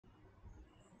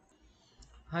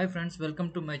Hi friends,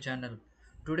 welcome to my channel.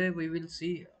 Today we will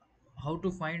see how to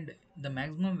find the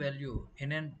maximum value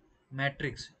in a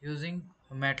matrix using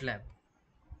Matlab.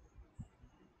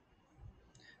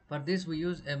 For this we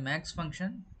use a max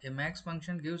function. A max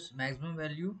function gives maximum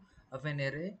value of an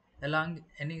array along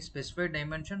any specified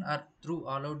dimension or through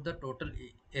all out the total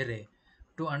array.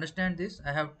 To understand this,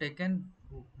 I have taken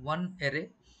one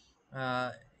array.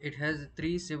 It has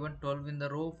 3, 7, 12 in the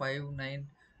row, 5, 9.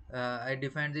 I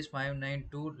defined this 5, 9,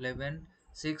 2, 11,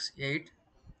 6, 8.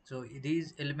 So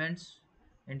these elements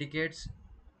indicates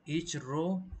each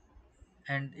row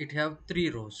and it have 3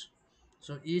 rows.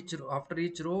 So after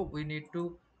each row we need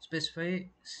to specify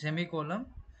semicolon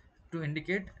to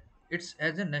indicate it's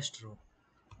as a next row.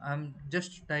 I'm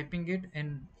just typing it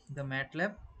in the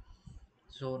Matlab.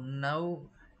 So now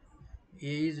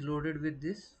A is loaded with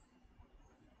this.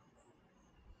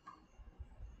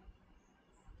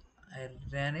 I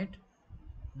ran it.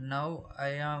 Now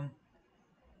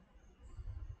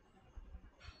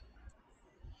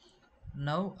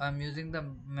I'm using the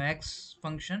max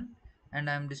function and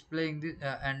I'm displaying this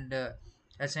and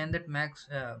assign that max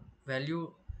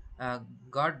value uh,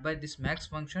 got by this max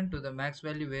function to the max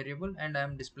value variable, and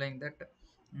I'm displaying that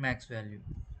max value.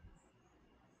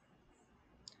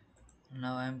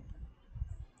 Now I'm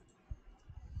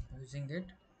using it.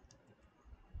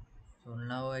 So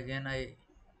now again I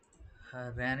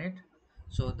ran it.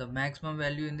 So the maximum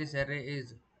value in this array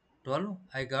is 12.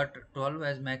 I got 12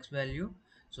 as max value.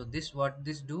 So this what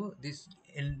this do, this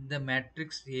in the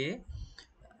matrix A,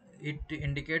 it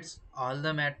indicates all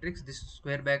the matrix. This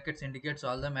square brackets indicates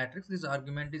all the matrix. This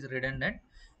argument is redundant.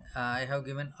 I have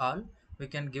given all. We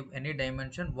can give any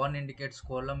dimension. One indicates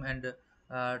column and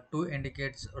two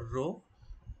indicates row.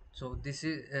 So this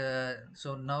is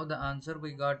so now the answer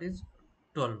we got is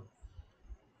 12.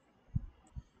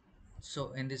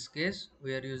 So in this case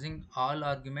we are using all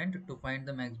argument to find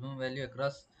the maximum value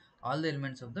across all the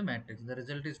elements of the matrix. The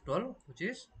result is 12, which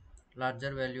is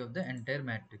larger value of the entire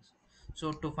matrix.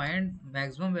 So to find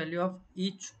maximum value of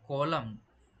each column,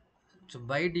 so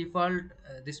by default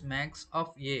this max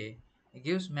of A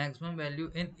gives maximum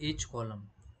value in each column.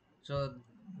 So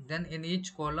then in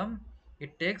each column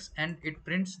it takes and it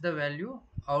prints the value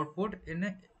output in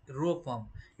a row form.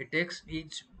 It takes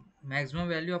each maximum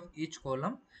value of each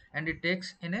column and it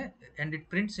takes in a and it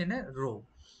prints in a row.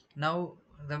 Now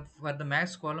for the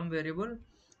max column variable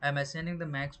I am assigning the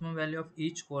maximum value of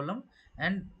each column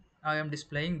and I am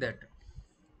displaying that.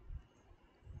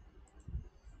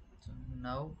 So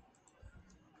now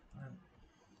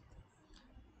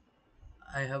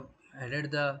I have added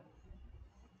the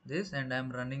this and I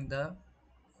am running the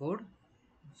code.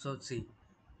 So see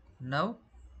now,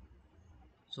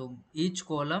 so each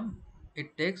column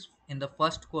it takes in the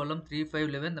first column 3, 5,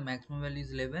 11, the maximum value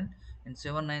is 11, and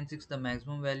 7, 9, 6 the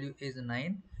maximum value is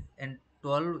 9, and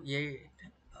 12, 8,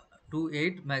 2,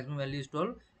 8 maximum value is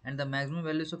 12, and the maximum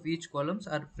values of each columns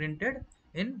are printed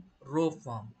in row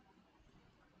form.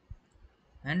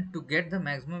 And to get the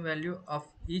maximum value of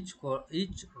each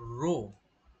row,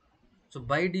 so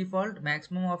by default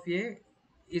maximum of A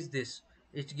is this.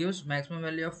 It gives maximum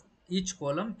value of each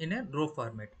column in a row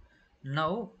format.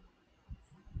 Now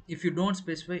if you don't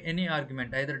specify any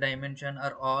argument, either dimension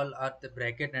or all or the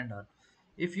bracket and all,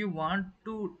 if you want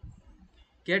to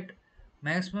get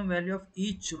maximum value of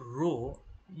each row,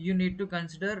 you need to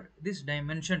consider this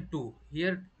dimension 2.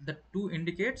 Here the 2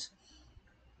 indicates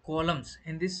columns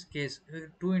in this case,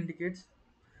 2 indicates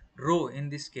row in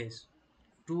this case,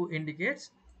 2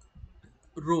 indicates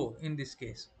row in this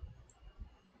case.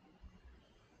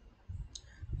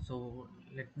 So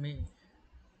let me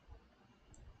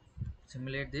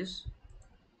simulate this,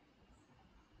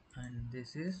 and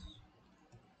this is,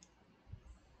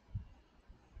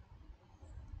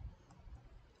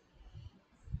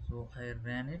 so I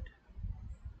ran it.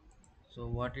 So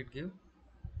what it give?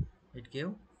 It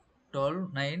gave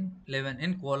 12, 9, 11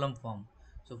 in column form.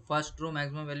 So first row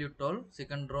maximum value 12,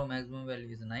 second row maximum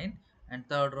value is 9, and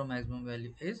third row maximum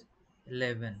value is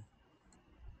 11.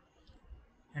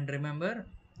 And remember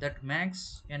that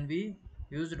max can be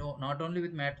used not only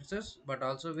with matrices but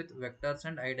also with vectors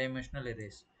and I-dimensional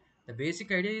arrays. The basic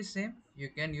idea is same. You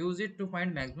can use it to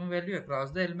find maximum value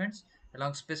across the elements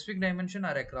along specific dimension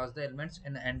or across the elements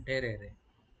in the entire array.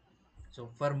 So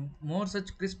for more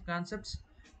such crisp concepts,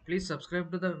 please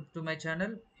subscribe to my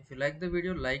channel. If you like the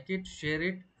video, like it, share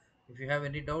it. If you have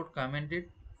any doubt, comment it.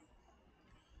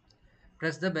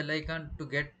 Press the bell icon to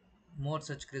get more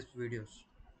such crisp videos.